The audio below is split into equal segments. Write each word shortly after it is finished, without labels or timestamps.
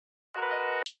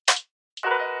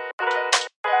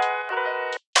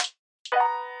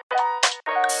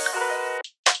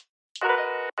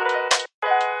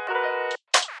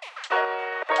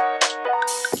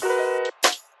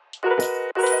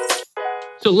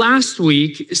So last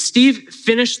week, Steve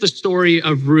finished the story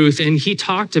of Ruth, and he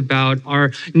talked about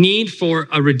our need for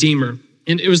a redeemer.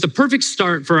 And it was the perfect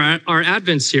start for our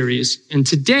Advent series. And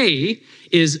today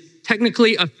is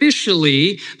technically,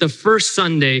 officially, the first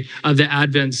Sunday of the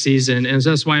Advent season. And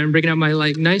so that's why I'm bringing out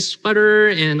my nice sweater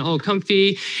and all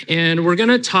comfy. And we're going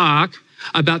to talk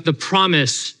about the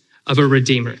promise of a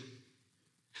redeemer.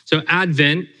 So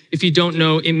Advent, if you don't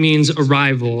know, it means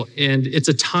arrival. And it's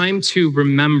a time to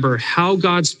remember how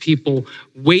God's people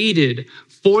waited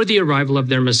for the arrival of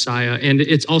their Messiah. And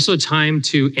it's also a time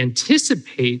to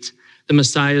anticipate the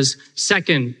Messiah's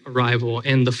second arrival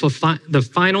and the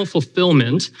final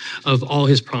fulfillment of all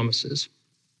his promises.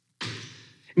 And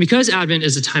because Advent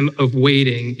is a time of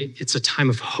waiting, it's a time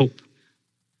of hope.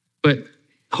 But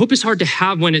hope is hard to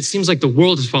have when it seems like the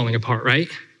world is falling apart, right?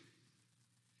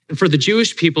 And for the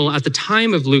Jewish people at the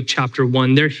time of Luke chapter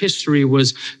 1, their history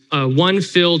was one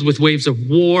filled with waves of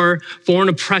war, foreign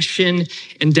oppression,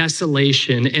 and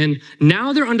desolation. And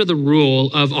now they're under the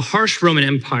rule of a harsh Roman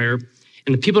Empire,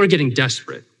 and the people are getting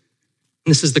desperate.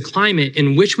 And this is the climate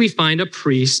in which we find a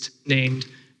priest named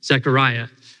Zechariah.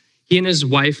 He and his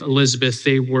wife, Elizabeth,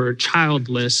 they were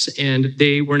childless, and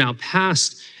they were now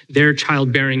past their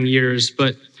childbearing years.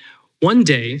 But one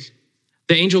day,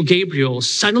 the angel Gabriel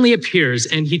suddenly appears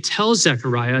and he tells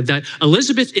Zechariah that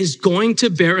Elizabeth is going to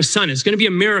bear a son. It's going to be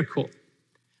a miracle.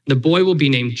 The boy will be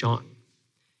named John.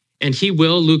 And he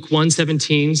will, Luke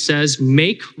 1:17 says,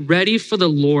 make ready for the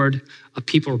Lord a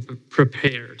people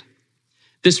prepared.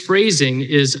 This phrasing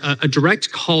is a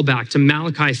direct callback to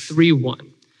Malachi 3:1.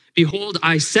 Behold,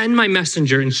 I send my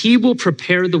messenger, and he will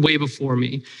prepare the way before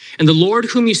me. And the Lord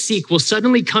whom you seek will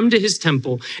suddenly come to his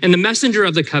temple, and the messenger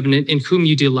of the covenant in whom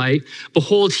you delight,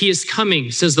 behold, he is coming,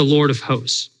 says the Lord of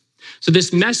hosts. So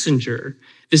this messenger,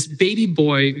 this baby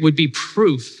boy, would be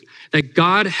proof that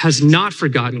God has not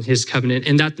forgotten his covenant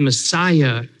and that the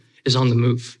Messiah is on the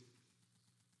move.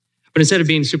 But instead of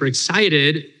being super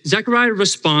excited, Zechariah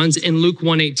responds in Luke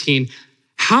 1:18,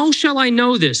 how shall I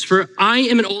know this? For I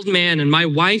am an old man and my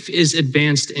wife is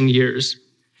advanced in years.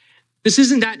 This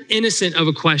isn't that innocent of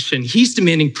a question. He's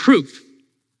demanding proof.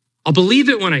 I'll believe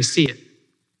it when I see it.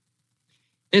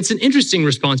 And it's an interesting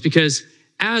response because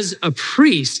as a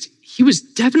priest, he was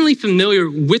definitely familiar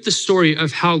with the story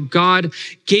of how God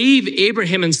gave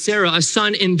Abraham and Sarah a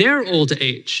son in their old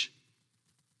age.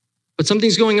 But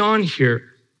something's going on here.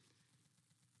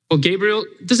 Well, Gabriel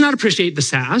does not appreciate the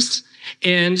sass.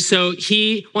 And so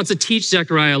he wants to teach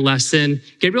Zechariah a lesson.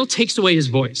 Gabriel takes away his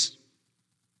voice.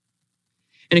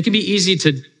 And it can be easy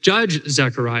to judge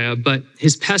Zechariah, but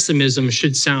his pessimism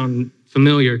should sound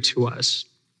familiar to us.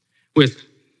 With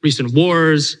recent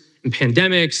wars and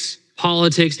pandemics,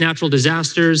 politics, natural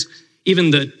disasters,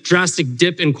 even the drastic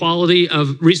dip in quality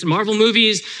of recent Marvel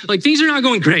movies, things are not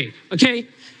going great, okay?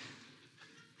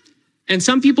 And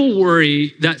some people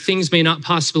worry that things may not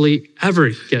possibly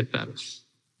ever get better.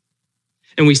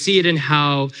 And we see it in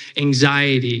how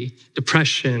anxiety,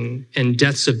 depression, and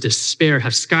deaths of despair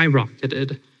have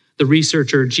skyrocketed. The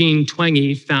researcher Jean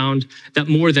Twenge found that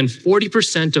more than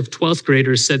 40% of 12th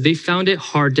graders said they found it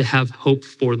hard to have hope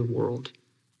for the world.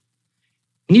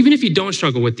 And even if you don't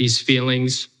struggle with these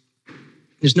feelings,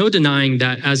 there's no denying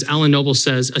that, as Alan Noble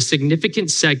says, a significant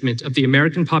segment of the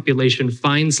American population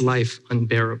finds life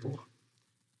unbearable.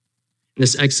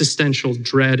 This existential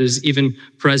dread is even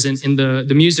present in the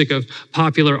music of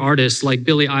popular artists like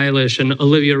Billie Eilish and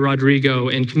Olivia Rodrigo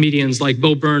and comedians like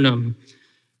Bo Burnham.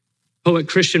 Poet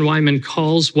Christian Wyman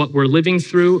calls what we're living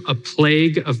through a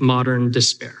plague of modern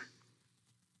despair.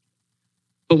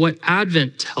 But what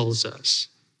Advent tells us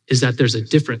is that there's a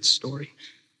different story.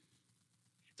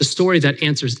 The story that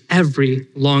answers every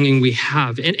longing we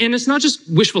have. And it's not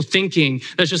just wishful thinking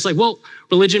that's just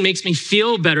religion makes me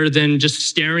feel better than just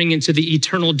staring into the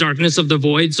eternal darkness of the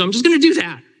void, so I'm just going to do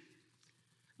that.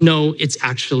 No, it's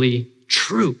actually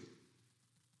true.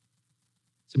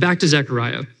 So back to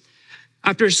Zechariah.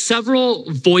 After several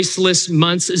voiceless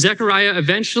months, Zechariah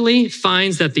eventually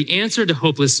finds that the answer to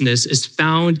hopelessness is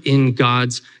found in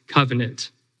God's covenant.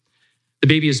 The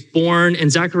baby is born,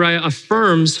 and Zechariah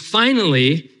affirms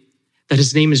finally that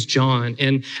his name is John.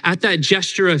 And at that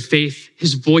gesture of faith,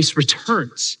 his voice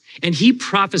returns, and he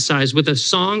prophesies with a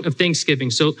song of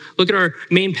thanksgiving. So look at our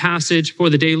main passage for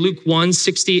the day, Luke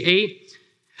 1:68.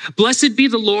 Blessed be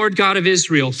the Lord God of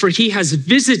Israel, for he has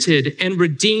visited and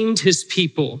redeemed his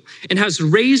people and has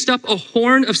raised up a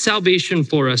horn of salvation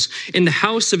for us in the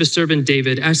house of his servant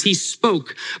David, as he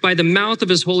spoke by the mouth of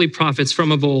his holy prophets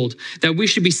from of old, that we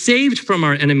should be saved from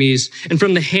our enemies and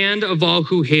from the hand of all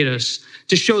who hate us,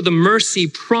 to show the mercy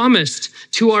promised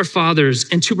to our fathers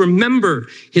and to remember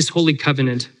his holy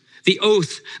covenant, the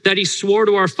oath that he swore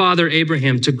to our father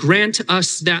Abraham to grant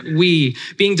us that we,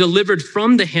 being delivered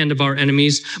from the hand of our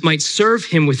enemies, might serve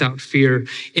him without fear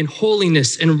in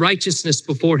holiness and righteousness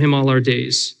before him all our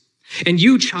days. And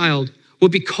you, child, will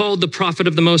be called the prophet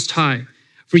of the Most High,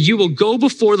 for you will go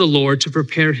before the Lord to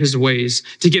prepare his ways,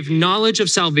 to give knowledge of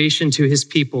salvation to his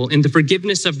people and the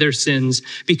forgiveness of their sins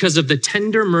because of the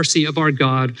tender mercy of our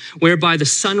God, whereby the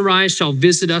sunrise shall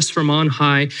visit us from on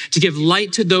high, to give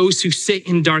light to those who sit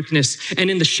in darkness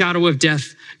and in the shadow of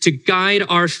death, to guide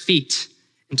our feet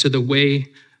into the way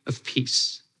of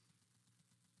peace.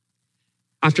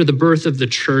 After the birth of the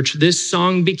church, this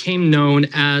song became known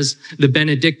as the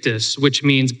Benedictus, which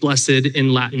means blessed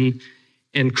in Latin.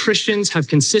 And Christians have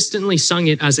consistently sung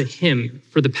it as a hymn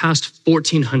for the past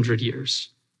 1,400 years.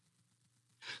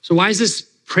 So why is this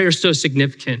prayer so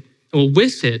significant? Well,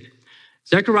 with it,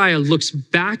 Zechariah looks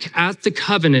back at the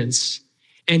covenants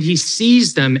and he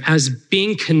sees them as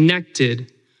being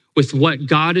connected with what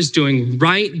God is doing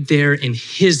right there in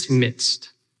his midst.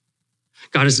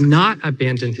 God has not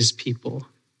abandoned his people,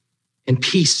 and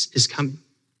peace is coming.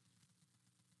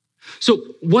 So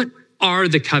what are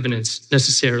the covenants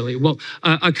necessarily? Well,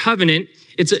 a covenant,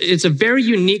 it's a very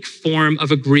unique form of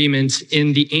agreement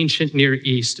in the ancient Near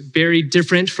East, very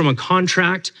different from a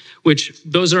contract, which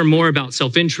those are more about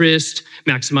self-interest,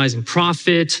 maximizing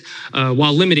profit,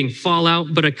 while limiting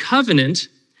fallout. But a covenant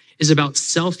is about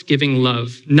self-giving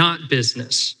love, not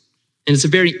business. And it's a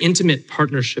very intimate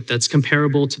partnership that's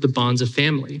comparable to the bonds of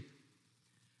family.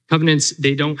 Covenants,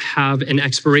 they don't have an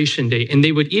expiration date, and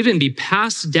they would even be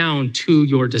passed down to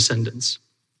your descendants.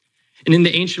 And in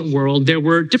the ancient world, there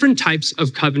were different types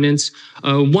of covenants.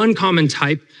 One common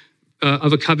type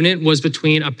of a covenant was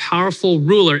between a powerful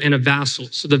ruler and a vassal.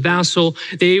 So the vassal,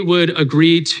 they would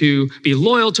agree to be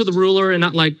loyal to the ruler and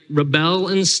not like rebel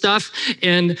and stuff.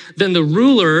 And then the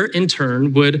ruler, in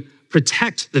turn, would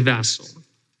protect the vassal.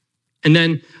 And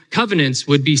then covenants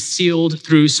would be sealed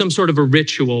through some sort of a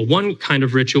ritual. One kind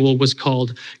of ritual was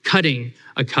called cutting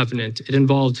a covenant. It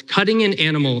involved cutting an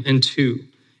animal in two.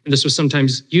 And this was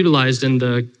sometimes utilized in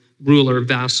the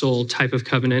ruler-vassal type of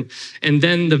covenant. And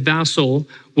then the vassal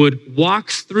would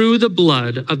walk through the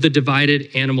blood of the divided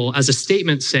animal as a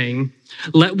statement saying,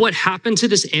 let what happened to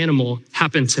this animal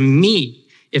happen to me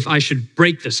if I should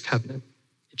break this covenant.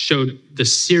 It showed the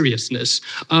seriousness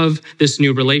of this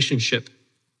new relationship.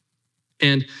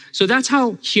 And so that's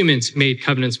how humans made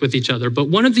covenants with each other. But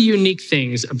one of the unique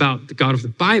things about the God of the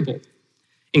Bible,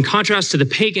 in contrast to the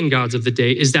pagan gods of the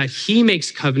day, is that he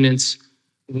makes covenants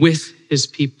with his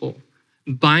people,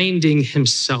 binding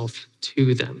himself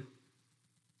to them.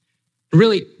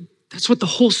 Really, that's what the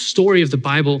whole story of the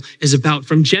Bible is about.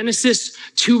 From Genesis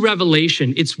to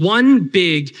Revelation, it's one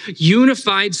big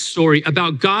unified story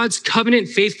about God's covenant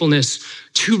faithfulness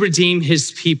to redeem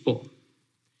his people.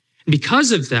 And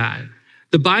because of that,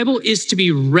 the Bible is to be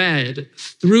read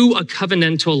through a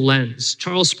covenantal lens.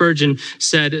 Charles Spurgeon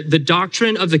said, the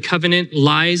doctrine of the covenant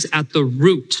lies at the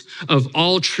root of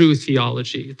all true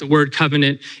theology. The word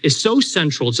covenant is so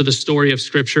central to the story of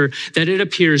Scripture that it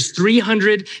appears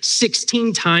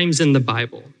 316 times in the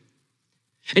Bible.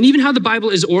 And even how the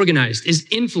Bible is organized is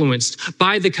influenced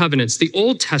by the covenants, the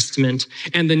Old Testament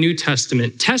and the New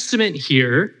Testament. Testament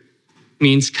here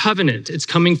means covenant. It's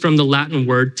coming from the Latin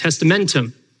word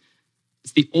testamentum.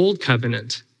 It's the old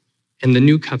covenant and the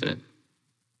new covenant.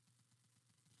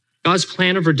 God's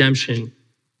plan of redemption,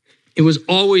 it was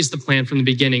always the plan from the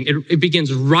beginning. It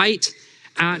begins right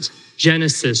at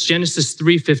Genesis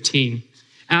 3:15.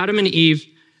 Adam and Eve,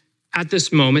 at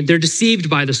this moment, they're deceived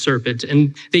by the serpent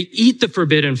and they eat the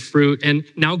forbidden fruit, and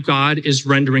now God is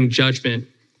rendering judgment.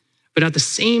 But at the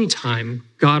same time,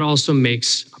 God also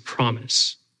makes a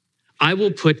promise. I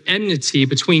will put enmity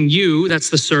between you, that's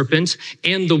the serpent,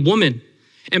 and the woman,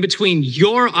 and between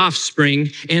your offspring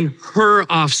and her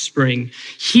offspring.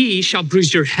 He shall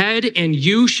bruise your head and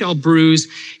you shall bruise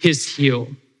his heel.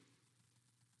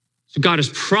 So God is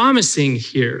promising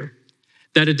here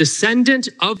that a descendant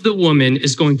of the woman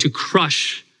is going to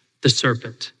crush the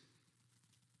serpent.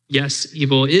 Yes,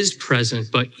 evil is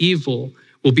present, but evil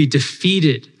will be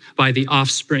defeated by the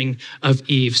offspring of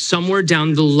Eve. Somewhere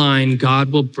down the line,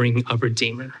 God will bring a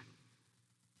redeemer.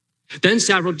 Then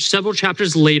several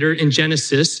chapters later in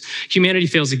Genesis, humanity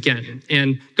fails again,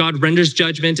 and God renders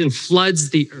judgment and floods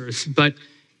the earth, but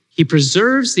he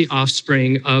preserves the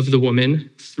offspring of the woman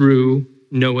through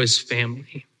Noah's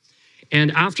family.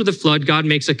 And after the flood, God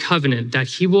makes a covenant that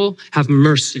he will have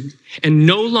mercy and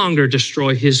no longer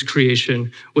destroy his creation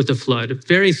with the flood.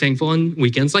 Very thankful on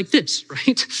weekends like this,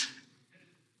 right?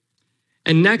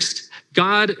 And next,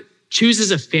 God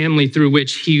chooses a family through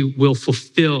which he will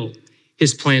fulfill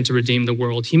his plan to redeem the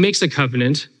world. He makes a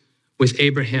covenant with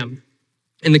Abraham.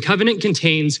 And the covenant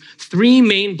contains three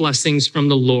main blessings from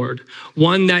the Lord.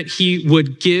 One, that he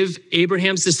would give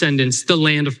Abraham's descendants the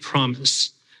land of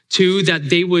promise. Two, that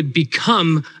they would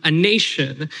become a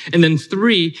nation. And then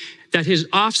three, that his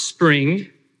offspring,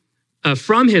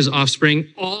 from his offspring,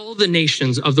 all the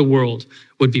nations of the world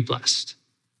would be blessed.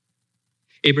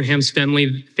 Abraham's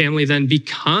family then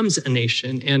becomes a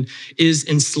nation and is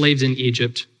enslaved in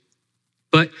Egypt.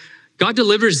 But God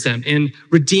delivers them and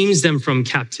redeems them from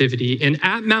captivity. And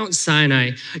at Mount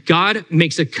Sinai, God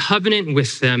makes a covenant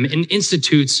with them and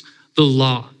institutes the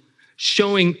law,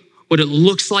 showing what it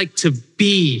looks like to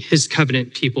be his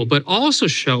covenant people, but also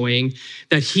showing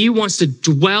that he wants to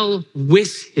dwell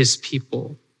with his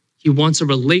people. He wants a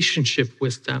relationship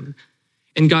with them.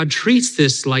 And God treats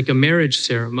this like a marriage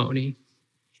ceremony.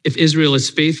 If Israel is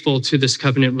faithful to this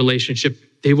covenant relationship,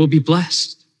 they will be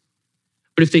blessed.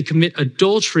 But if they commit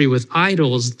adultery with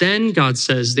idols, then God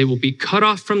says they will be cut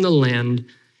off from the land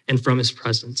and from his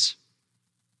presence.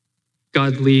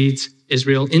 God leads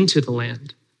Israel into the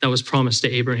land that was promised to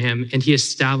Abraham, and he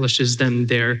establishes them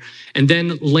there. And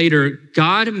then later,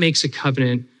 God makes a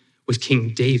covenant with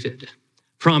King David,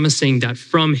 promising that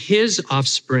from his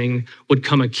offspring would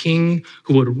come a king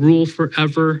who would rule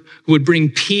forever, who would bring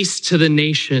peace to the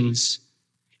nations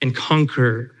and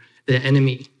conquer the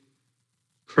enemy,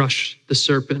 crush the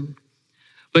serpent.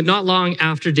 But not long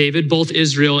after David, both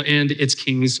Israel and its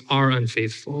kings are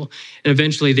unfaithful. And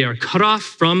eventually they are cut off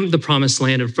from the promised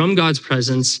land and from God's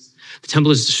presence. The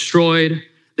temple is destroyed.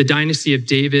 The dynasty of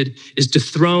David is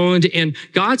dethroned, and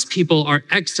God's people are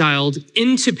exiled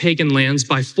into pagan lands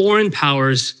by foreign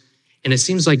powers. And it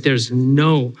seems like there's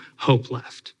no hope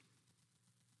left.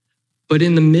 But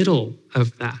in the middle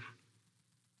of that,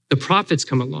 the prophets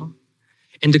come along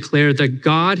and declare that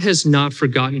God has not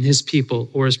forgotten his people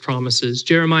or his promises.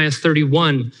 Jeremiah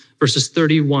 31, verses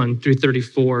 31 through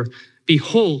 34.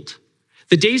 Behold,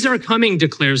 the days are coming,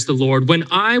 declares the Lord, when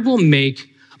I will make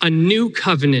a new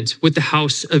covenant with the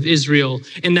house of Israel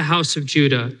and the house of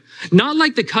Judah. Not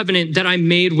like the covenant that I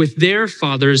made with their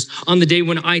fathers on the day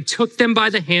when I took them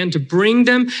by the hand to bring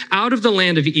them out of the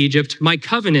land of Egypt, my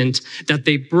covenant that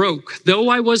they broke, though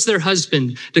I was their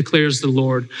husband, declares the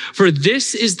Lord. For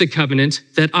this is the covenant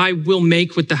that I will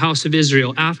make with the house of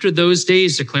Israel. After those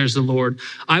days, declares the Lord,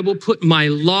 I will put my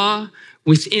law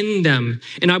within them,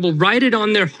 and I will write it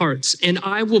on their hearts, and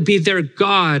I will be their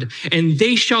God, and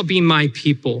they shall be my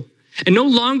people. And no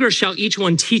longer shall each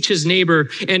one teach his neighbor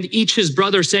and each his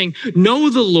brother, saying,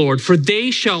 know the Lord, for they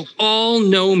shall all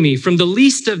know me, from the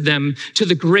least of them to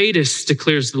the greatest,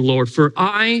 declares the Lord. For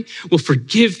I will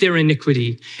forgive their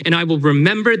iniquity, and I will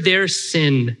remember their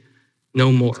sin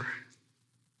no more.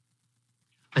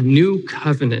 A new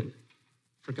covenant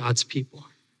for God's people.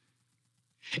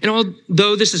 And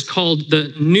although this is called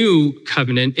the new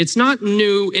covenant, it's not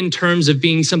new in terms of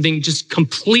being something just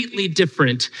completely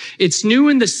different. It's new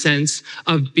in the sense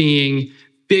of being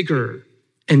bigger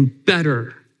and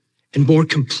better and more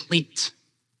complete.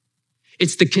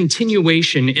 It's the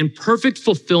continuation and perfect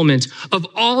fulfillment of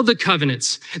all the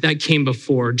covenants that came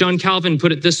before. John Calvin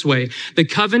put it this way: the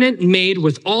covenant made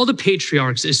with all the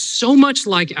patriarchs is so much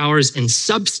like ours in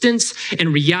substance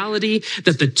and reality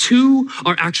that the two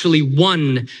are actually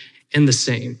one and the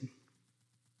same.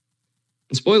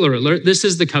 And spoiler alert, this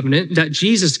is the covenant that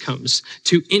Jesus comes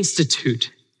to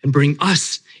institute and bring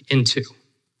us into.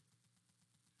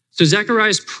 So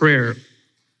Zechariah's prayer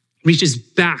reaches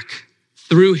back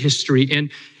through history, and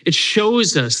it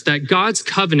shows us that God's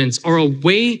covenants are a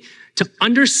way to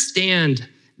understand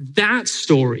that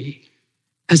story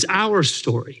as our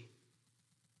story.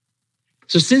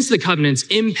 So since the covenants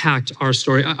impact our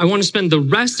story, I want to spend the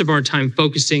rest of our time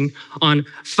focusing on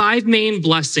 5 main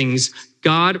blessings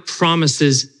God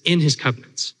promises in his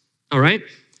covenants. All right?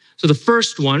 So the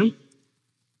first one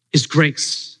is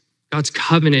grace. God's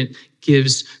covenant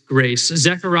gives grace.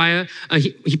 Zechariah,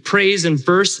 he prays in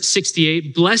verse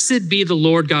 68, blessed be the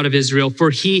Lord God of Israel,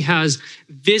 for he has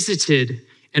visited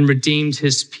and redeemed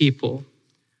his people.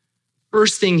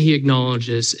 First thing he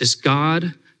acknowledges is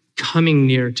God coming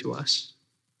near to us.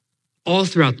 All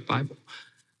throughout the Bible,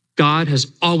 God has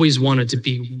always wanted to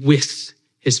be with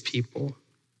his people.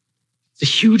 It's a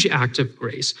huge act of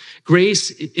grace.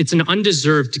 Grace, it's an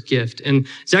undeserved gift. And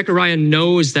Zechariah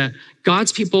knows that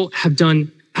God's people have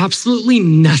done absolutely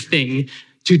nothing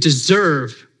to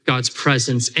deserve God's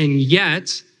presence, and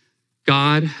yet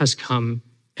God has come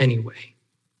anyway.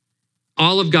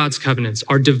 All of God's covenants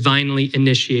are divinely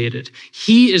initiated.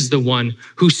 He is the one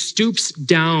who stoops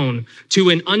down to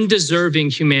an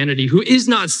undeserving humanity who is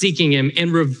not seeking him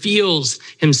and reveals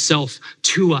himself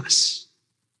to us.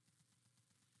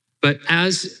 But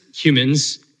as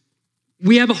humans,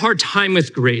 we have a hard time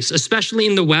with grace, especially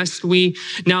in the West. We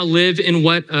now live in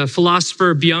what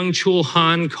philosopher Byung-Chul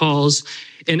Han calls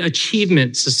an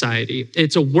achievement society.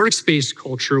 It's a works-based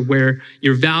culture where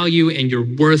your value and your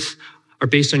worth are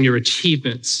based on your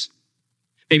achievements.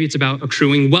 Maybe it's about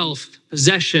accruing wealth,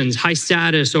 possessions, high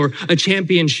status, or a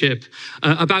championship,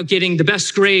 about getting the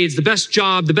best grades, the best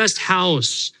job, the best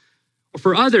house. Or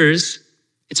for others,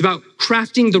 it's about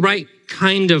crafting the right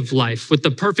kind of life with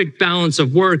the perfect balance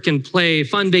of work and play,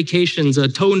 fun vacations, a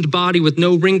toned body with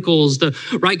no wrinkles, the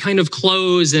right kind of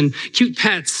clothes, and cute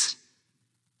pets.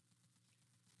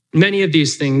 Many of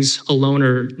these things alone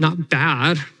are not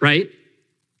bad, right?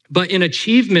 But an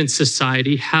achievement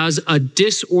society has a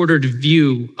disordered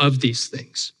view of these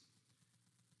things.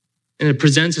 And it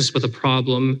presents us with a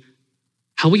problem.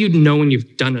 How will you know when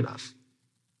you've done enough?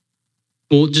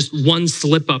 Well, just one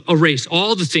slip up, erase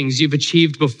all the things you've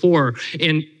achieved before.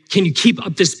 And can you keep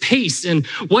up this pace? And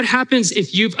what happens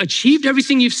if you've achieved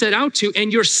everything you've set out to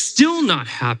and you're still not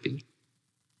happy?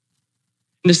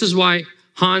 And this is why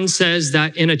Han says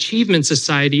that an achievement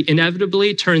society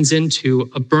inevitably turns into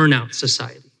a burnout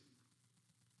society.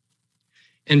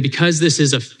 And because this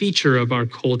is a feature of our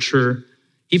culture,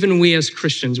 even we as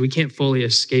Christians, we can't fully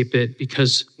escape it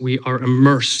because we are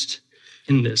immersed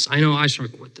in this. I know I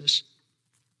struggle with this.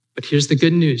 But here's the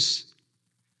good news.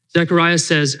 Zechariah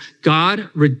says, God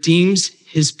redeems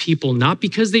his people, not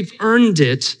because they've earned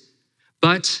it,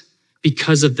 but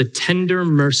because of the tender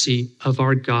mercy of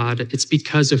our God. It's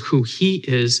because of who he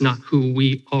is, not who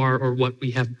we are or what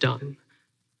we have done.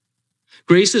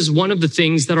 Grace is one of the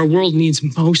things that our world needs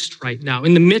most right now.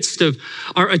 In the midst of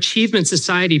our achievement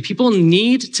society, people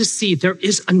need to see there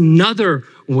is another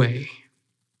way.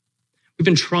 We've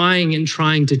been trying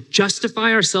to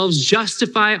justify ourselves,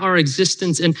 justify our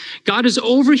existence. And God is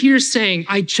over here saying,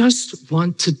 I just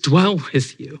want to dwell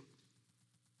with you.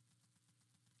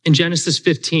 In Genesis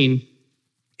 15,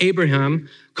 Abraham,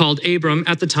 called Abram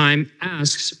at the time,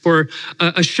 asks for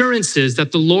assurances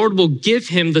that the Lord will give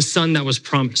him the son that was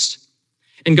promised.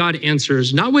 And God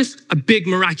answers, not with a big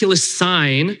miraculous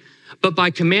sign, but by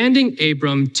commanding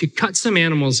Abram to cut some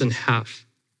animals in half.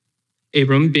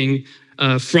 Abram, being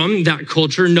from that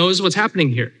culture, knows what's happening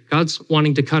here. God's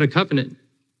wanting to cut a covenant.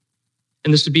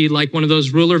 And this would be like one of those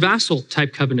ruler-vassal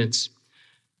type covenants.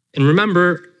 And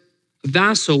remember, a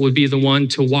vassal would be the one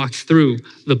to walk through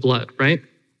the blood, right?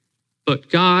 But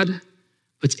God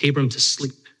puts Abram to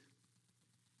sleep.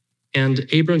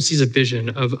 And Abram sees a vision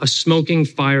of a smoking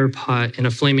fire pot and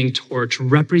a flaming torch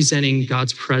representing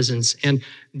God's presence. And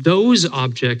those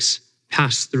objects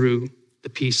pass through the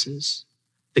pieces.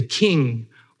 The king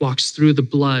walks through the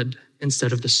blood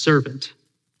instead of the servant.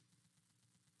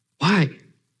 Why?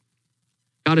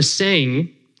 God is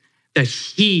saying that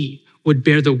he would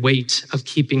bear the weight of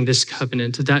keeping this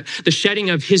covenant, that the shedding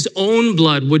of his own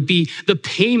blood would be the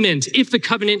payment if the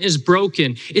covenant is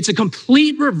broken. It's a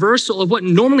complete reversal of what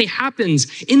normally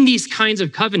happens in these kinds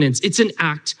of covenants. It's an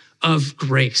act of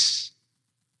grace.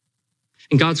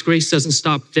 And God's grace doesn't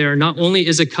stop there. Not only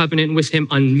is a covenant with him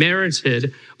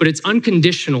unmerited, but it's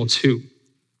unconditional too.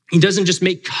 He doesn't just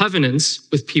make covenants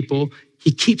with people,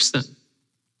 he keeps them.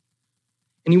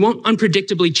 And he won't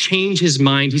unpredictably change his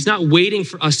mind. He's not waiting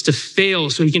for us to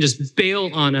fail so he can just bail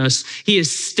on us. He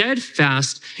is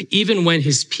steadfast even when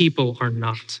his people are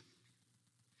not.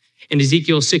 And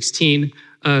Ezekiel 16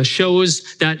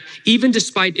 shows that even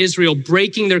despite Israel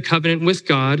breaking their covenant with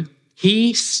God,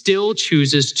 he still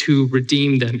chooses to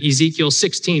redeem them. Ezekiel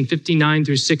 16, 59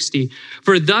 through 60.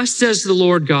 For thus says the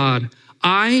Lord God,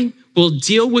 I will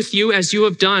deal with you as you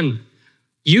have done.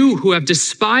 You who have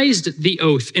despised the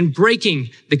oath in breaking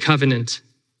the covenant.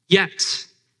 Yet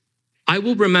I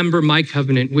will remember my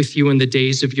covenant with you in the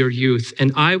days of your youth,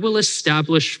 and I will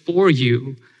establish for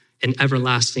you an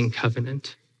everlasting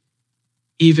covenant.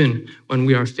 Even when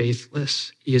we are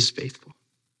faithless, he is faithful.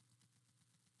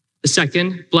 The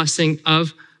second blessing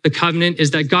of the covenant is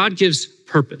that God gives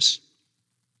purpose.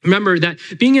 Remember that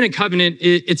being in a covenant,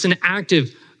 it's an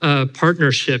active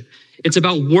partnership. It's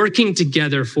about working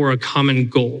together for a common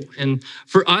goal. And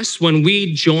for us, when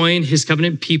we join his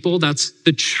covenant people, that's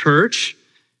the church,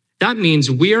 that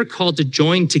means we are called to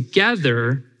join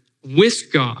together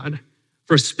with God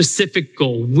for a specific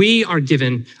goal. We are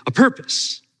given a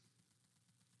purpose.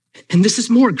 And this is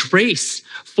more grace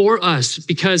for us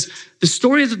because the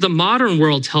story that the modern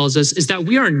world tells us is that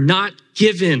we are not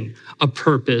given a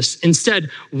purpose. Instead,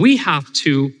 we have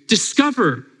to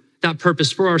discover that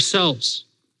purpose for ourselves.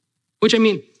 Which, I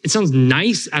mean, it sounds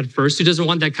nice at first. Who doesn't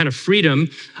want that kind of freedom?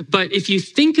 But if you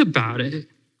think about it,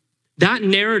 That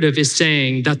narrative is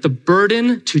saying that the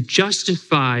burden to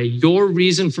justify your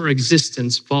reason for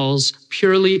existence falls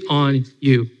purely on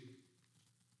you.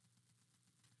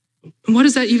 And what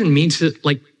does that even mean to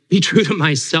be true to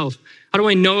myself? How do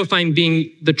I know if I'm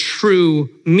being the true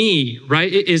me,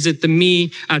 right? Is it the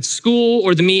me at school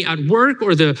or the me at work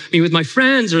or the me with my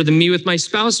friends or the me with my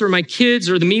spouse or my kids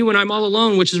or the me when I'm all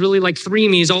alone, which is really like three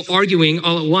me's all arguing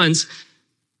all at once?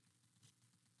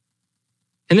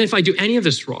 And then if I do any of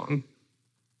this wrong,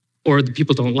 or the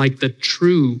people don't like the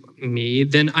true me,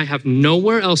 then I have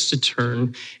nowhere else to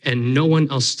turn and no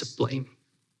one else to blame.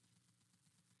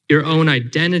 Your own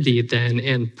identity then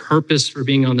and purpose for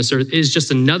being on this earth is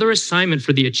just another assignment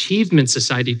for the achievement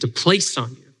society to place on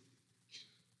you.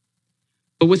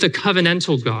 But with a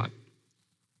covenantal God,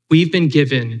 we've been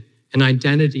given an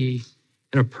identity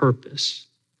and a purpose.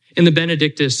 In the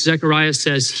Benedictus, Zechariah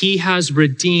says, he has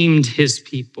redeemed his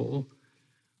people.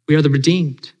 We are the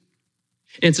redeemed.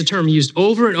 And it's a term used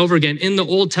over and over again in the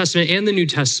Old Testament and the New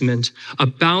Testament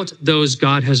about those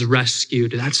God has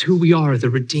rescued. That's who we are, the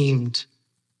redeemed.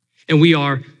 And we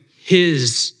are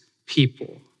his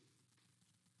people.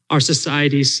 Our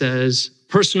society says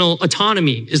personal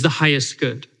autonomy is the highest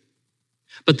good.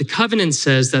 But the covenant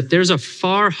says that there's a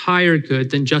far higher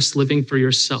good than just living for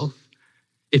yourself.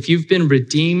 If you've been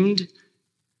redeemed,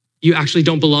 you actually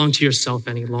don't belong to yourself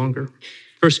any longer.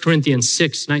 1 Corinthians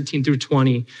 6, 19 through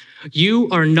 20. You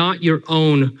are not your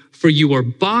own, for you were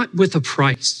bought with a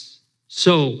price.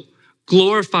 So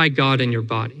glorify God in your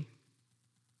body.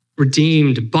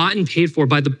 Redeemed, bought and paid for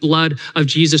by the blood of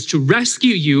Jesus to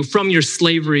rescue you from your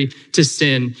slavery to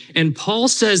sin. And Paul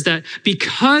says that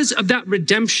because of that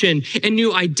redemption and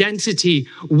new identity,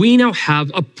 we now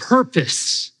have a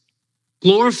purpose.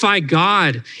 Glorify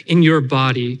God in your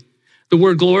body. The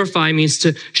word glorify means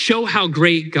to show how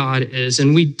great God is.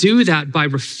 And we do that by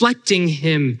reflecting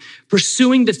him,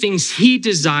 pursuing the things he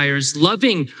desires,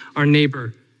 loving our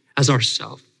neighbor as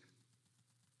ourselves.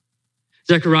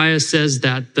 Zechariah says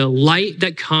that the light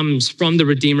that comes from the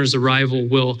Redeemer's arrival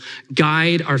will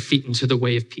guide our feet into the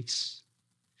way of peace.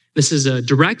 This is a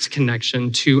direct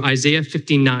connection to Isaiah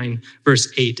 59,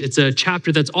 verse 8. It's a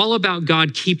chapter that's all about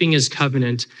God keeping his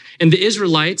covenant. And the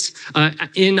Israelites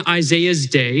in Isaiah's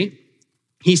day,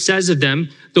 he says of them,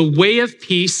 the way of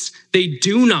peace they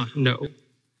do not know,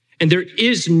 and there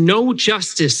is no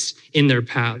justice in their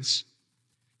paths.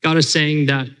 God is saying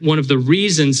that one of the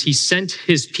reasons he sent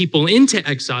his people into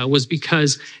exile was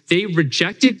because they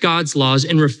rejected God's laws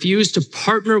and refused to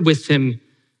partner with him,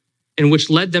 and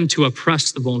which led them to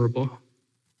oppress the vulnerable.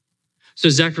 So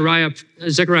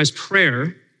Zechariah's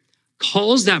prayer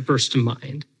calls that verse to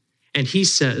mind, and he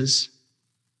says,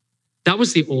 that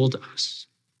was the old us.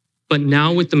 But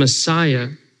now with the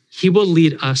Messiah, he will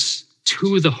lead us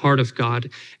to the heart of God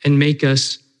and make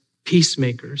us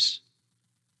peacemakers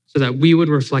so that we would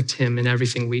reflect him in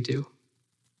everything we do.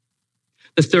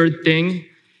 The third thing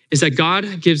is that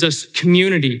God gives us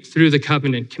community through the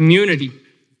covenant. Community.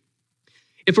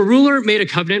 If a ruler made a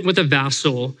covenant with a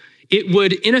vassal, it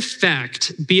would in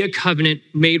effect be a covenant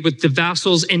made with the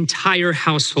vassal's entire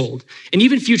household and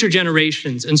even future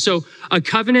generations. And so a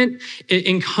covenant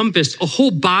encompassed a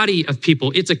whole body of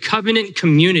people. It's a covenant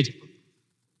community.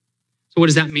 So what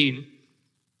does that mean?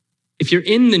 If you're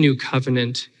in the new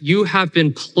covenant, you have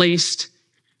been placed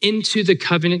into the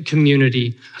covenant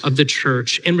community of the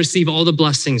church and receive all the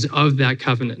blessings of that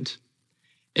covenant.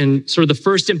 And sort of the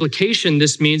first implication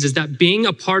this means is that being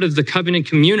a part of the covenant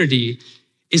community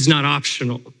is not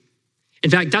optional. In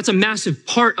fact, that's a massive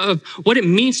part of what it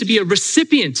means to be a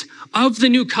recipient of the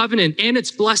new covenant and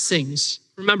its blessings.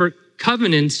 Remember,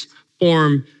 covenants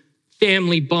form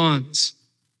family bonds.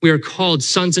 We are called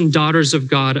sons and daughters of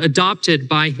God, adopted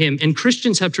by him. And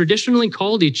Christians have traditionally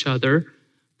called each other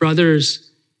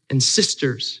brothers and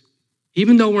sisters,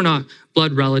 even though we're not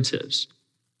blood relatives.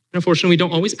 And unfortunately, we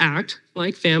don't always act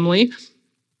like family.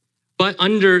 But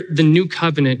under the new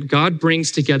covenant, God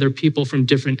brings together people from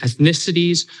different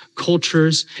ethnicities,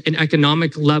 cultures, and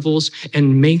economic levels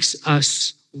and makes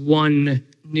us one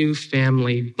new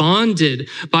family, bonded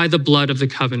by the blood of the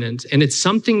covenant. And it's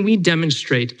something we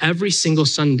demonstrate every single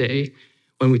Sunday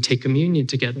when we take communion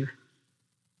together.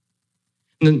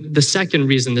 And then the second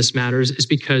reason this matters is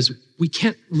because we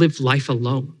can't live life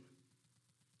alone.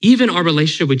 Even our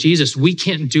relationship with Jesus, we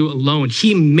can't do alone.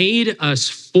 He made us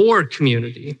for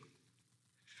community.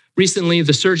 Recently,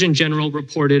 the Surgeon General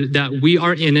reported that we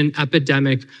are in an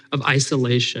epidemic of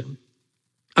isolation.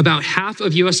 About half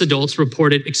of US adults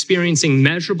reported experiencing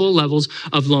measurable levels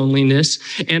of loneliness.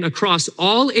 And across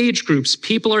all age groups,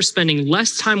 people are spending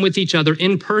less time with each other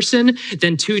in person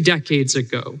than 2 decades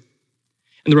ago.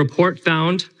 And the report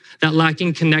found that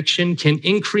lacking connection can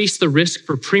increase the risk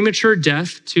for premature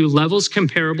death to levels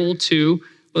comparable to,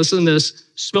 listen to this,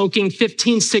 smoking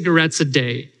 15 cigarettes a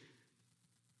day.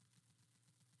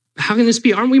 How can this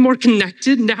be? Aren't we more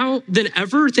connected now than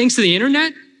ever thanks to the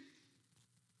internet?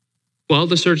 Well,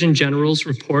 the Surgeon General's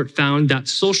report found that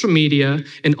social media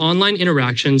and online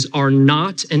interactions are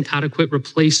not an adequate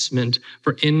replacement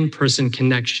for in-person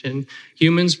connection.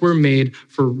 Humans were made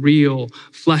for real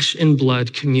flesh and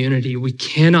blood community. We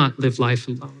cannot live life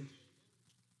alone.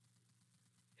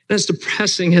 And as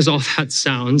depressing as all that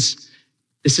sounds,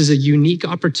 this is a unique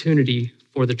opportunity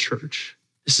for the church.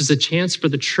 This is a chance for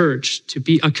the church to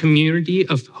be a community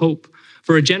of hope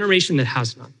for a generation that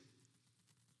has none.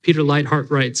 Peter Leithart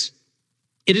writes,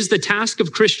 "It is the task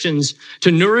of Christians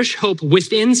to nourish hope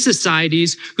within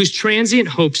societies whose transient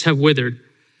hopes have withered.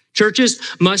 Churches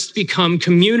must become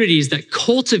communities that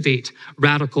cultivate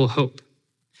radical hope."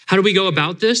 How do we go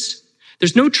about this?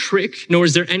 There's no trick, nor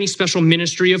is there any special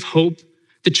ministry of hope.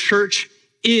 The church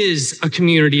is a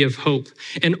community of hope,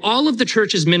 and all of the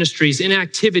church's ministries and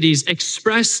activities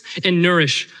express and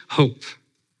nourish hope.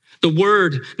 The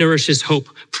word nourishes hope.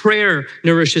 Prayer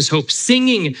nourishes hope.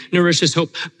 Singing nourishes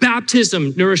hope.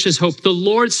 Baptism nourishes hope. The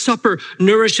Lord's Supper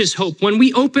nourishes hope. When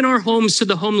we open our homes to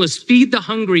the homeless, feed the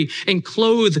hungry, and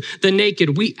clothe the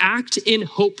naked, we act in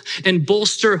hope and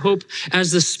bolster hope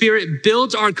as the Spirit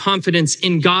builds our confidence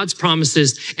in God's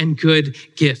promises and good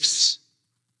gifts.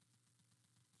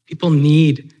 People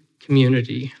need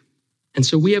community. And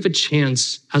so we have a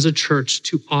chance as a church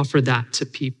to offer that to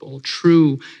people.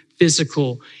 True,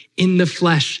 physical, in the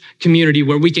flesh community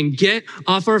where we can get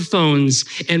off our phones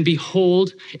and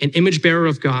behold an image bearer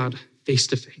of God face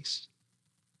to face.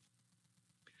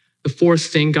 The fourth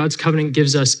thing God's covenant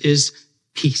gives us is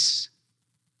peace.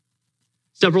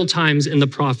 Several times in the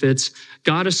prophets,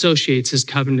 God associates his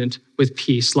covenant with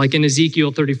peace. Like in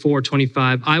Ezekiel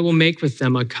 34:25, "I will make with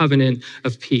them a covenant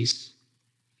of peace."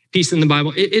 Peace in the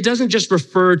Bible, it doesn't just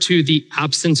refer to the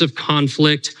absence of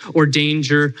conflict or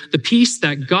danger. The peace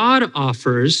that God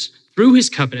offers through his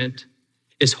covenant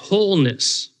is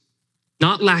wholeness,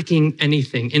 not lacking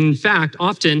anything. In fact,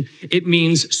 often it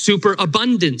means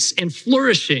superabundance and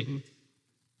flourishing.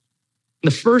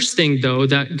 The first thing, though,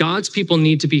 that God's people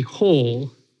need to be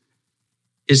whole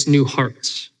is new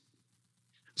hearts.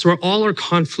 It's where all our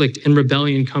conflict and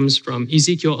rebellion comes from.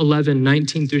 Ezekiel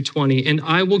 11:19-20, "And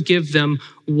I will give them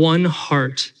one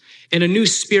heart, and a new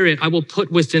spirit I will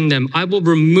put within them. I will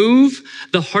remove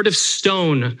the heart of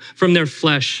stone from their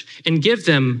flesh and give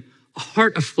them a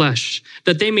heart of flesh,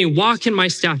 that they may walk in my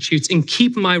statutes and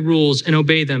keep my rules and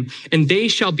obey them. And they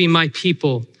shall be my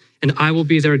people, and I will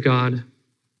be their God."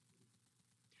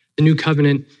 The new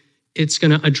covenant, it's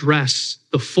going to address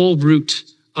the full root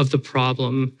of the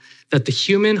problem, that the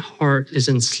human heart is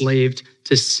enslaved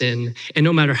to sin. And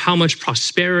no matter how much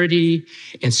prosperity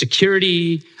and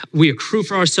security we accrue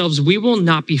for ourselves, we will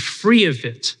not be free of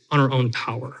it on our own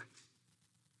power.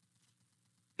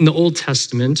 In the Old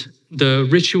Testament, the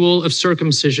ritual of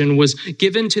circumcision was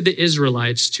given to the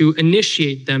Israelites to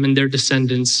initiate them and their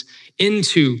descendants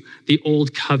into the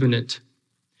Old Covenant.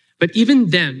 But even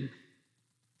then,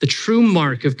 the true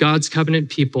mark of God's covenant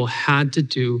people had to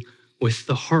do with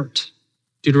the heart.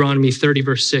 Deuteronomy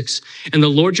 30:6, "And the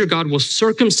Lord your God will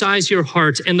circumcise your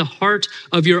heart and the heart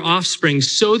of your offspring,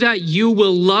 so that you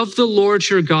will love the Lord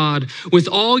your God with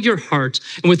all your heart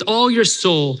and with all your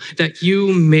soul, that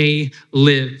you may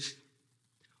live."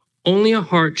 Only with a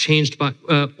heart changed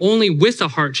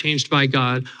by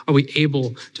God are we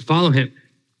able to follow him.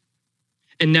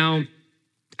 And now,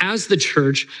 as the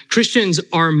church, Christians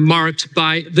are marked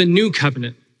by the new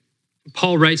covenant.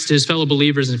 Paul writes to his fellow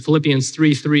believers in Philippians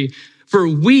 3:3, "For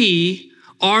we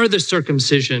are the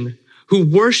circumcision who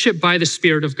worship by the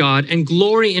Spirit of God and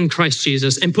glory in Christ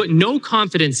Jesus and put no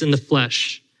confidence in the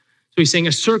flesh." So he's saying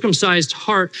a circumcised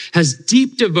heart has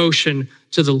deep devotion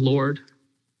to the Lord.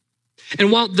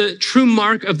 And while the true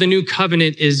mark of the new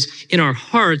covenant is in our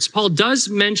hearts, Paul does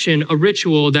mention a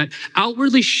ritual that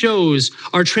outwardly shows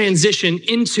our transition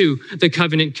into the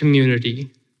covenant community.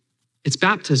 It's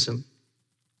baptism.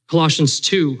 Colossians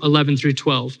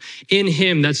 2:11-12. "In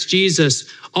him," that's Jesus,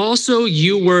 "also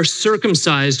you were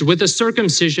circumcised with a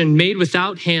circumcision made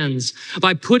without hands,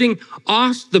 by putting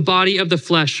off the body of the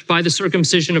flesh by the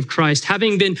circumcision of Christ,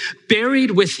 having been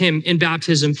buried with him in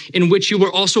baptism, in which you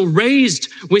were also raised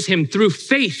with him through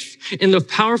faith in the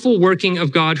powerful working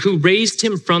of God who raised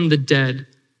him from the dead."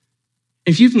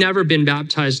 If you've never been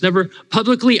baptized, never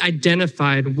publicly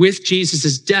identified with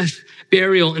Jesus' death,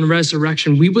 burial, and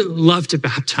resurrection, we would love to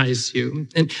baptize you.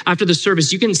 And after the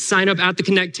service, you can sign up at the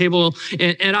Connect table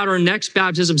and at our next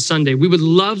Baptism Sunday. We would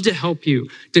love to help you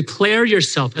declare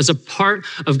yourself as a part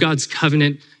of God's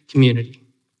covenant community.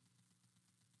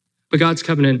 But God's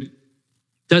covenant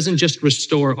doesn't just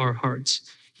restore our hearts.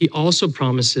 He also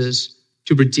promises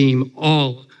to redeem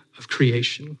all of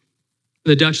creation.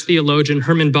 The Dutch theologian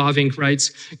Herman Bavinck writes,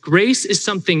 "Grace is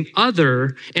something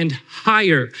other and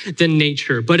higher than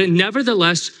nature, but it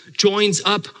nevertheless joins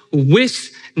up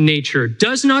with nature,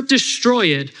 does not destroy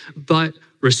it, but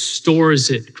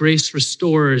restores it." Grace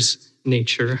restores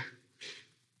nature.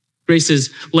 Grace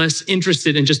is less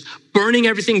interested in just burning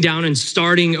everything down and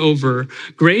starting over.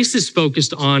 Grace is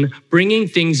focused on bringing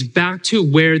things back to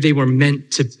where they were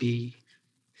meant to be.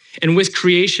 And with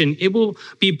creation, it will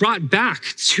be brought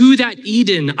back to that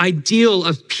Eden ideal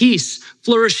of peace,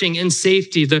 flourishing, and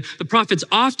safety. The prophets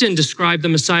often describe the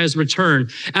Messiah's return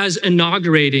as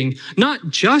inaugurating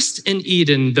not just an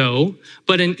Eden, though,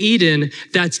 but an Eden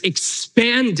that's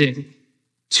expanding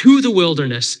to the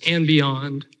wilderness and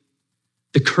beyond.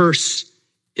 The curse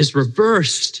is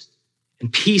reversed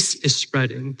and peace is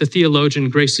spreading. The theologian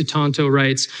Grace Sutanto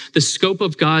writes, "The scope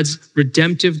of God's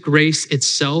redemptive grace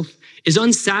itself is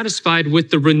unsatisfied with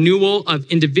the renewal of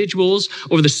individuals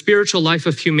or the spiritual life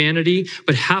of humanity,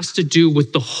 but has to do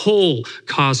with the whole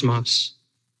cosmos."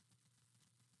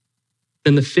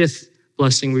 Then the fifth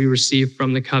blessing we receive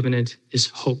from the covenant is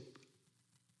hope.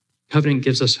 Covenant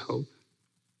gives us hope.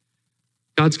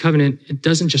 God's covenant, it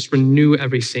doesn't just renew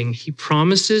everything. He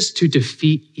promises to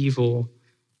defeat evil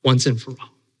once and for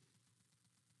all.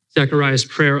 Zechariah's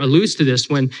prayer alludes to this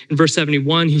when in verse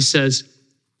 71, he says,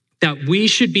 that we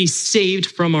should be saved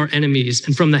from our enemies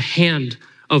and from the hand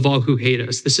of all who hate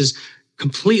us. This is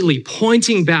completely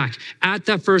pointing back at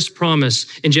that first promise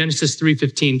in Genesis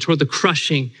 3:15 toward the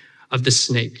crushing of the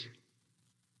snake.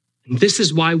 And this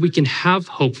is why we can have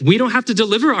hope. We don't have to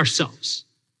deliver ourselves.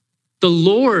 The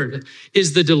Lord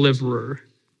is the deliverer.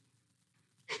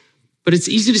 But it's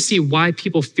easy to see why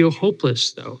people feel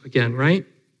hopeless, though, again, right?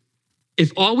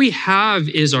 If all we have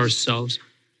is ourselves,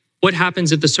 what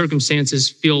happens if the circumstances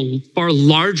feel far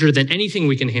larger than anything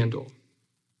we can handle?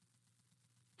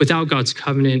 Without God's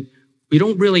covenant, we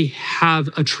don't really have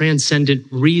a transcendent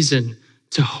reason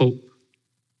to hope.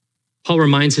 Paul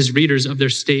reminds his readers of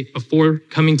their state before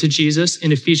coming to Jesus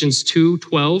in Ephesians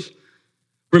 2:12.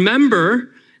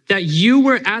 "Remember that you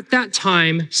were at that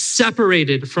time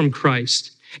separated from Christ,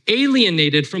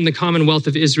 alienated from the commonwealth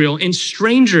of Israel, and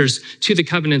strangers to the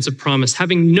covenants of promise,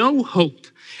 having no hope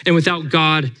and without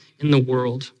God in the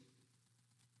world."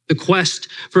 The quest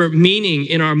for meaning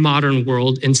in our modern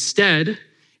world instead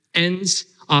ends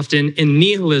often in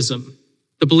nihilism,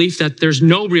 the belief that there's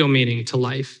no real meaning to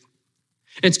life.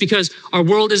 It's because our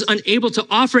world is unable to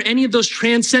offer any of those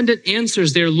transcendent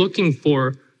answers they're looking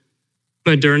for.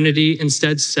 Modernity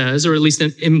instead says, or at least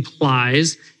it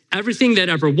implies, everything that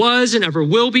ever was and ever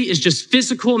will be is just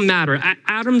physical matter,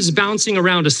 atoms bouncing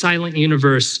around a silent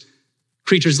universe.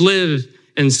 Creatures live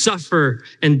and suffer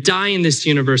and die in this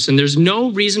universe, and there's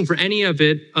no reason for any of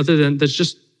it other than that's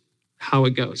just how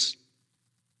it goes.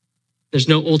 There's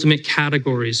no ultimate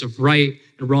categories of right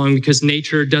and wrong because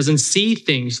nature doesn't see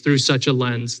things through such a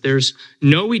lens. There's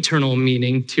no eternal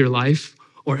meaning to your life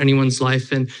or anyone's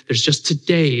life, and there's just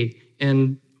today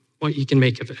and what you can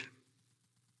make of it.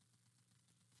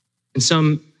 And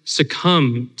some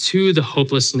succumb to the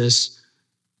hopelessness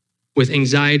with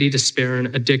anxiety, despair,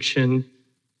 and addiction.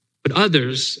 But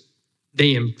others,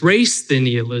 they embrace the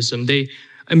nihilism. They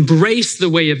embrace the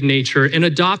way of nature and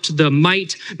adopt the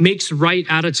might makes right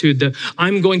attitude, the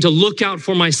I'm going to look out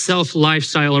for myself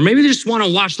lifestyle, or maybe they just want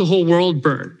to watch the whole world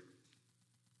burn.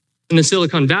 And the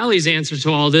Silicon Valley's answer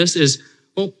to all this is,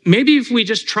 well, maybe if we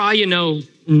just try,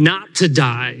 not to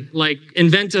die, like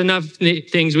invent enough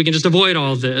things, we can just avoid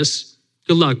all this.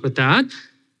 Good luck with that.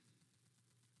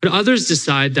 But others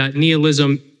decide that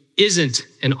nihilism isn't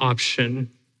an option,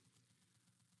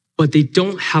 but they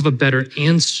don't have a better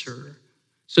answer.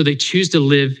 So they choose to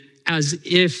live as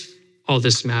if all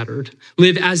this mattered.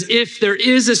 Live as if there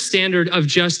is a standard of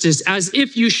justice, as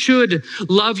if you should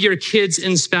love your kids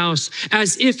and spouse,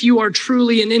 as if you are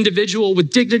truly an individual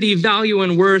with dignity, value,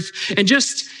 and worth, and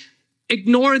just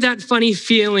ignore that funny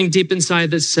feeling deep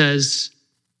inside that says,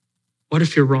 what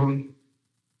if you're wrong?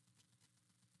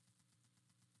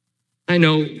 I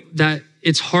know that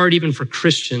it's hard even for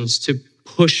Christians to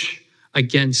push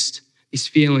against these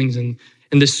feelings and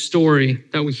this story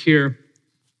that we hear.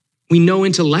 We know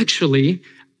intellectually,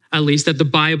 at least, that the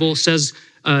Bible says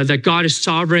that God is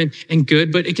sovereign and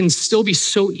good, but it can still be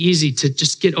so easy to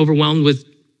just get overwhelmed with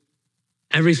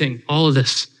everything, all of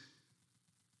this.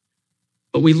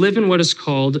 But we live in what is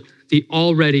called the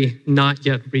already not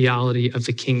yet reality of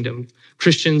the kingdom.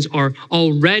 Christians are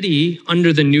already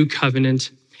under the new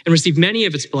covenant and receive many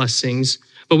of its blessings,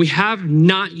 but we have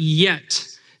not yet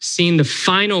seen the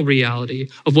final reality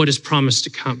of what is promised to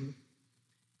come.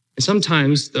 And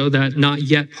sometimes, though, that not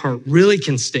yet part really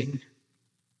can sting.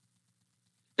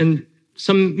 And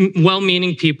some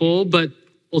well-meaning people, but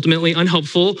ultimately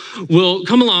unhelpful, will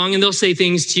come along and they'll say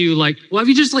things to you like, well, have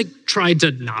you just tried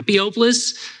to not be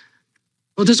hopeless?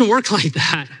 Well, it doesn't work like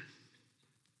that.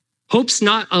 Hope's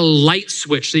not a light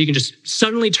switch that you can just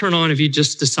suddenly turn on if you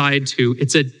just decide to.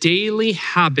 It's a daily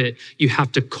habit you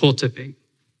have to cultivate.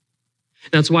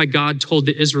 That's why God told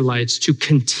the Israelites to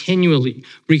continually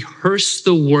rehearse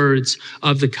the words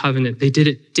of the covenant. They did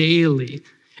it daily.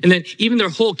 And then even their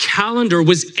whole calendar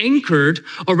was anchored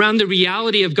around the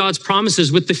reality of God's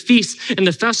promises with the feasts and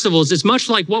the festivals. It's much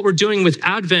like what we're doing with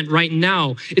Advent right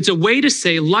now. It's a way to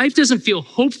say life doesn't feel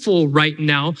hopeful right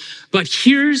now, but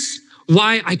here's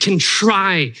why I can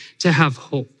try to have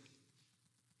hope.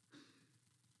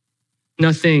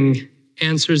 Nothing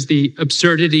answers the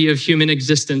absurdity of human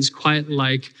existence quite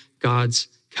like God's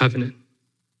covenant.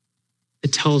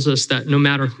 It tells us that no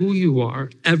matter who you are,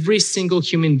 every single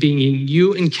human being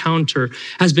you encounter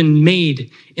has been made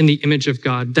in the image of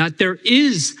God, that there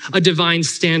is a divine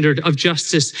standard of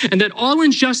justice, and that all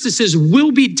injustices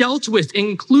will be dealt with,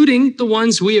 including the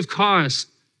ones we have caused.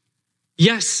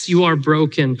 Yes, you are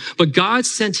broken, but God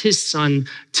sent his son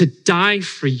to die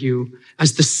for you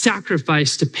as the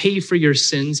sacrifice to pay for your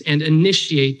sins and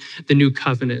initiate the new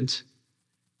covenant.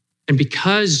 And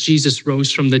because Jesus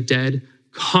rose from the dead,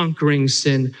 conquering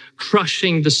sin,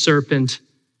 crushing the serpent,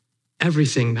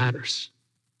 everything matters.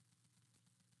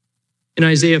 In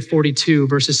Isaiah 42,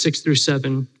 verses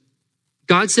 6-7,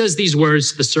 God says these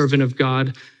words to the servant of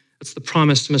God. That's the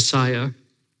promised Messiah.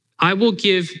 I will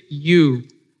give you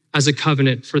as a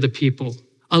covenant for the people,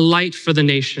 a light for the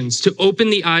nations, to open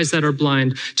the eyes that are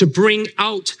blind, to bring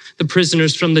out the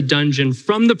prisoners from the dungeon,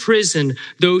 from the prison,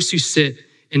 those who sit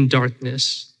in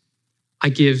darkness. I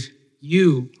give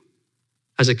you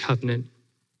as a covenant.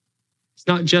 It's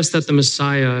not just that the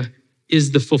Messiah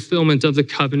is the fulfillment of the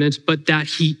covenant, but that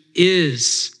he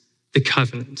is the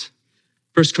covenant.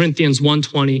 1 Corinthians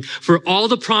 1:20, for all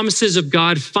the promises of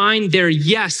God find their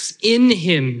yes in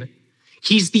him.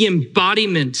 He's the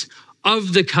embodiment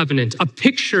of the covenant, a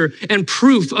picture and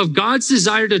proof of God's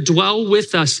desire to dwell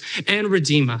with us and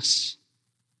redeem us.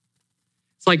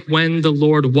 It's like when the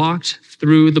Lord walked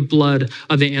through the blood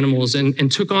of the animals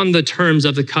and took on the terms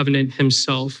of the covenant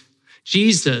himself.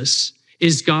 Jesus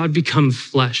is God become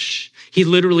flesh. He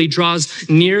literally draws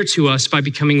near to us by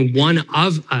becoming one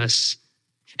of us.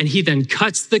 And he then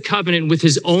cuts the covenant with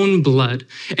his own blood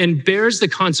and bears the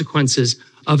consequences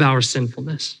of our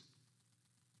sinfulness.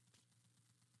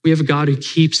 We have a God who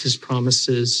keeps his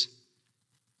promises.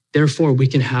 Therefore, we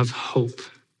can have hope.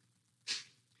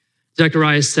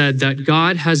 Zechariah said that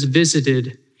God has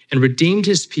visited and redeemed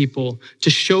his people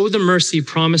to show the mercy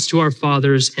promised to our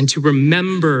fathers and to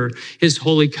remember his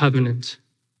holy covenant.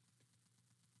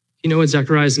 You know what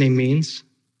Zechariah's name means?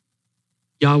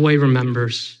 Yahweh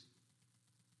remembers.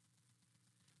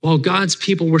 While God's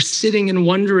people were sitting and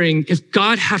wondering if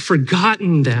God had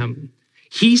forgotten them,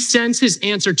 he sends his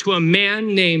answer to a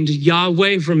man named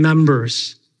Yahweh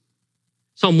remembers.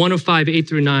 Psalm 105,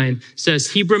 8-9 says,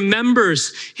 he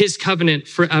remembers his covenant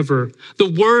forever, the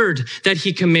word that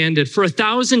he commanded for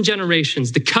 1,000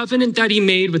 generations, the covenant that he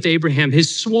made with Abraham,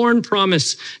 his sworn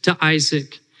promise to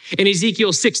Isaac. In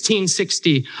Ezekiel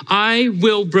 16:60, I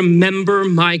will remember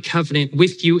my covenant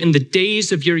with you in the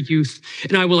days of your youth,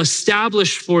 and I will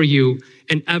establish for you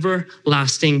an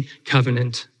everlasting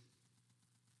covenant.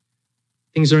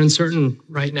 Things are uncertain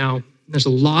right now. There's a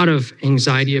lot of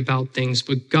anxiety about things,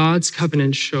 but God's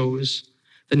covenant shows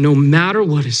that no matter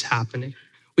what is happening,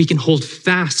 we can hold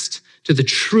fast to the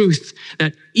truth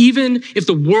that even if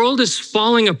the world is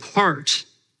falling apart,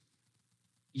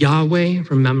 Yahweh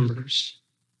remembers.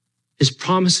 His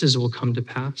promises will come to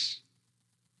pass.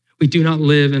 We do not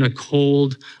live in a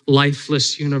cold,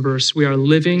 lifeless universe. We are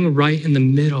living right in the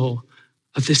middle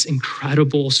of this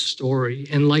incredible story.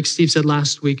 And like Steve said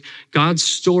last week, God's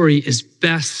story is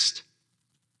best,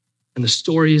 and the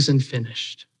story isn't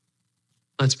finished.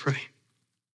 Let's pray.